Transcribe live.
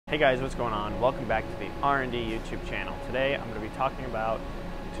Hey guys, what's going on? Welcome back to the R&D YouTube channel. Today I'm going to be talking about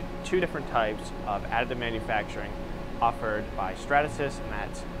two different types of additive manufacturing offered by Stratasys, and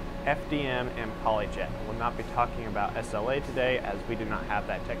that's FDM and PolyJet. I will not be talking about SLA today as we do not have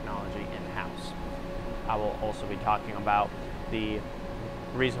that technology in-house. I will also be talking about the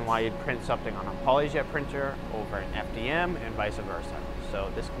reason why you'd print something on a PolyJet printer over an FDM and vice versa. So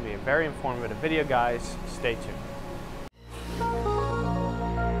this can be a very informative video, guys. Stay tuned.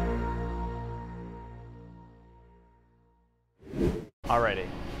 Alrighty,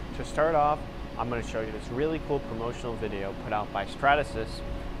 to start off, I'm going to show you this really cool promotional video put out by Stratasys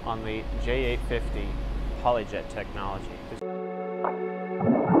on the J850 PolyJet technology.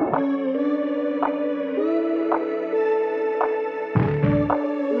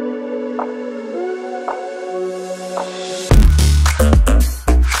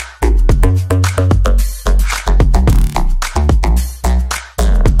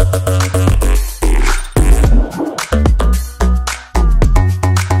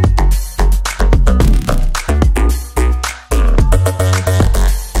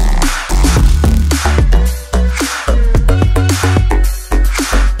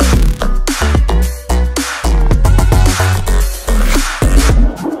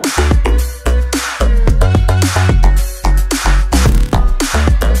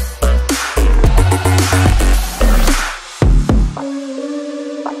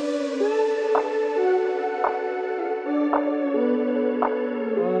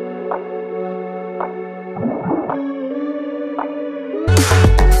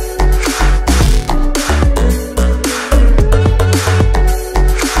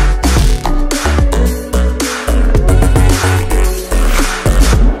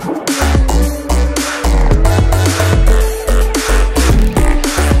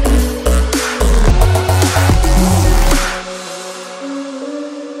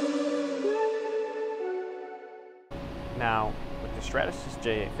 Now, with the Stratasys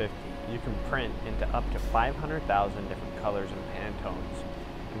J850, you can print into up to 500,000 different colors and Pantones.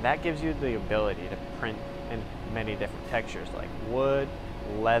 And that gives you the ability to print in many different textures like wood,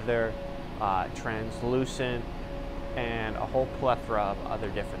 leather, translucent, and a whole plethora of other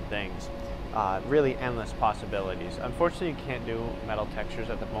different things. Really endless possibilities. Unfortunately, you can't do metal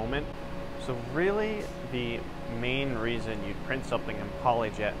textures at the moment. So really, the main reason you'd print something in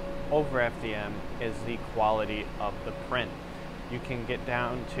PolyJet over FDM is the quality of the print. You can get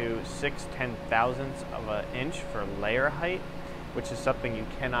down to 6/10,000ths of an inch for layer height, which is something you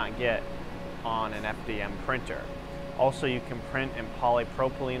cannot get on an FDM printer. Also, you can print in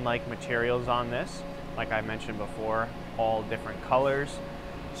polypropylene-like materials on this, like I mentioned before, all different colors.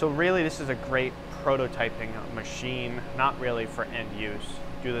 So really, this is a great prototyping machine, not really for end use,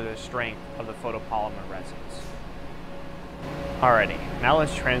 due to the strength of the photopolymer resins. Alrighty, now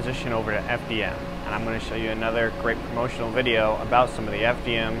let's transition over to FDM, and I'm going to show you another great promotional video about some of the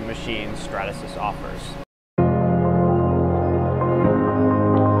FDM machines Stratasys offers.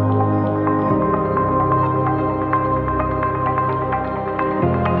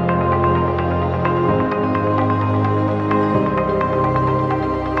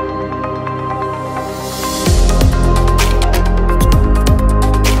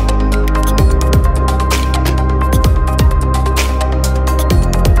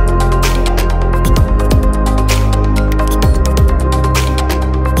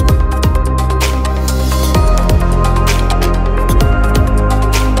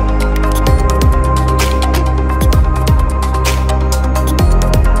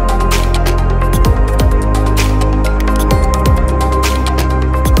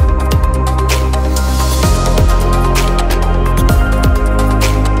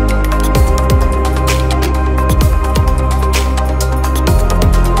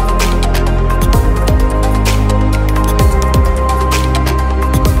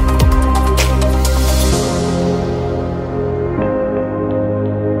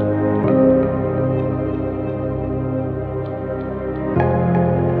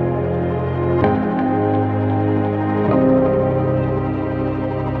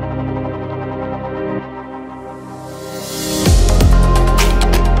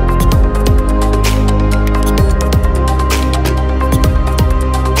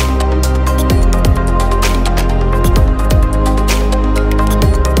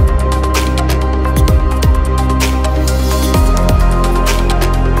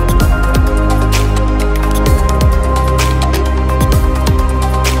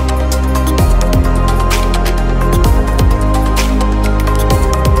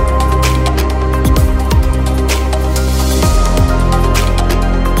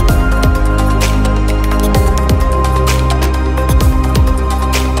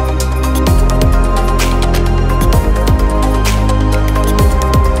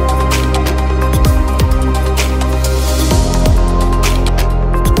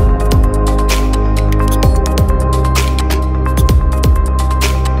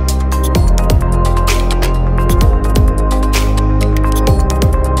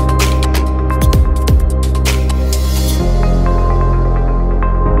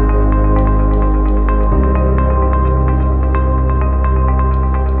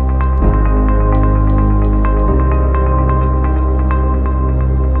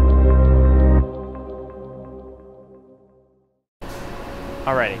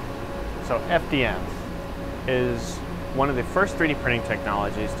 FDM is one of the first 3D printing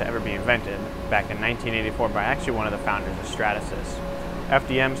technologies to ever be invented back in 1984 by actually one of the founders of Stratasys.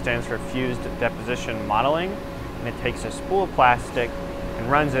 FDM stands for Fused Deposition Modeling, and it takes a spool of plastic and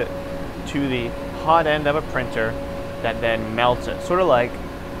runs it to the hot end of a printer that then melts it, sort of like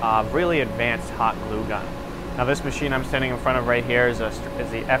a really advanced hot glue gun. Now this machine I'm standing in front of right here is the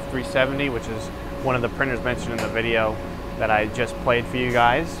F370, which is one of the printers mentioned in the video that I just played for you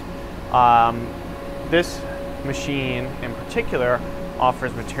guys. This machine in particular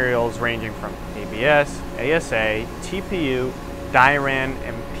offers materials ranging from ABS, ASA, TPU, Diran,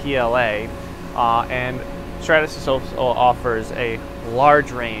 and PLA, and Stratasys also offers a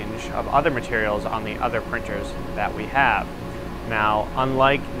large range of other materials on the other printers that we have. Now,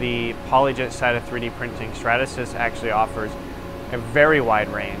 unlike the PolyJet side of 3D printing, Stratasys actually offers a very wide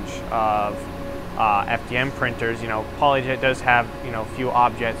range of FDM printers. You know, PolyJet does have, you know, a few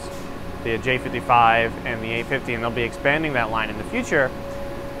objects, the J55 and the A50, and they'll be expanding that line in the future.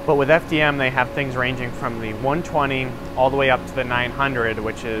 But with FDM, they have things ranging from the 120 all the way up to the 900,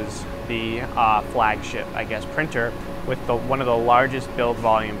 which is the flagship, I guess, printer with one of the largest build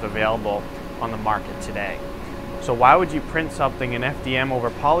volumes available on the market today. So why would you print something in FDM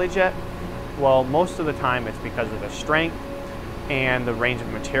over PolyJet? Well, most of the time it's because of the strength and the range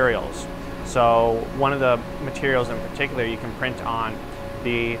of materials. So one of the materials in particular you can print on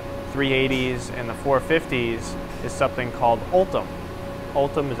the 380s and the 450s is something called Ultem.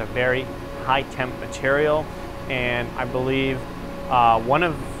 Ultem is a very high temp material, and I believe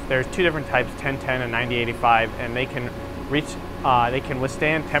there's two different types, 1010 and 9085, and they can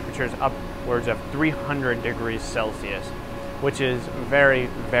withstand temperatures upwards of 300 degrees Celsius, which is very,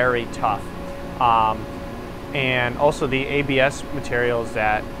 very tough. And also the ABS materials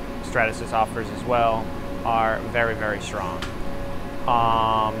that Stratasys offers as well are very, very strong.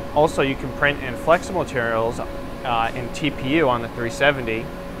 Also, you can print in flexible materials in TPU on the 370,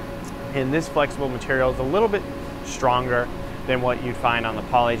 and this flexible material is a little bit stronger than what you'd find on the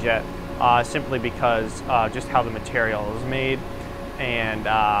PolyJet, simply because just how the material is made. And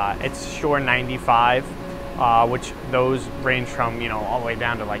it's Shore 95, which those range from, you know, all the way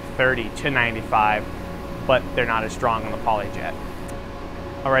down to like 30 to 95, but they're not as strong on the PolyJet.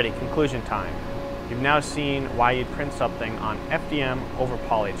 Alrighty, conclusion time. You've now seen why you'd print something on FDM over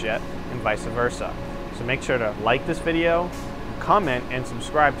PolyJet and vice versa. So make sure to like this video, comment, and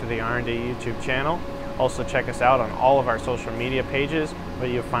subscribe to the R&D YouTube channel. Also check us out on all of our social media pages where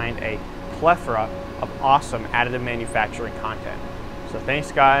you'll find a plethora of awesome additive manufacturing content. So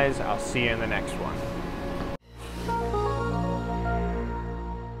thanks guys, I'll see you in the next one.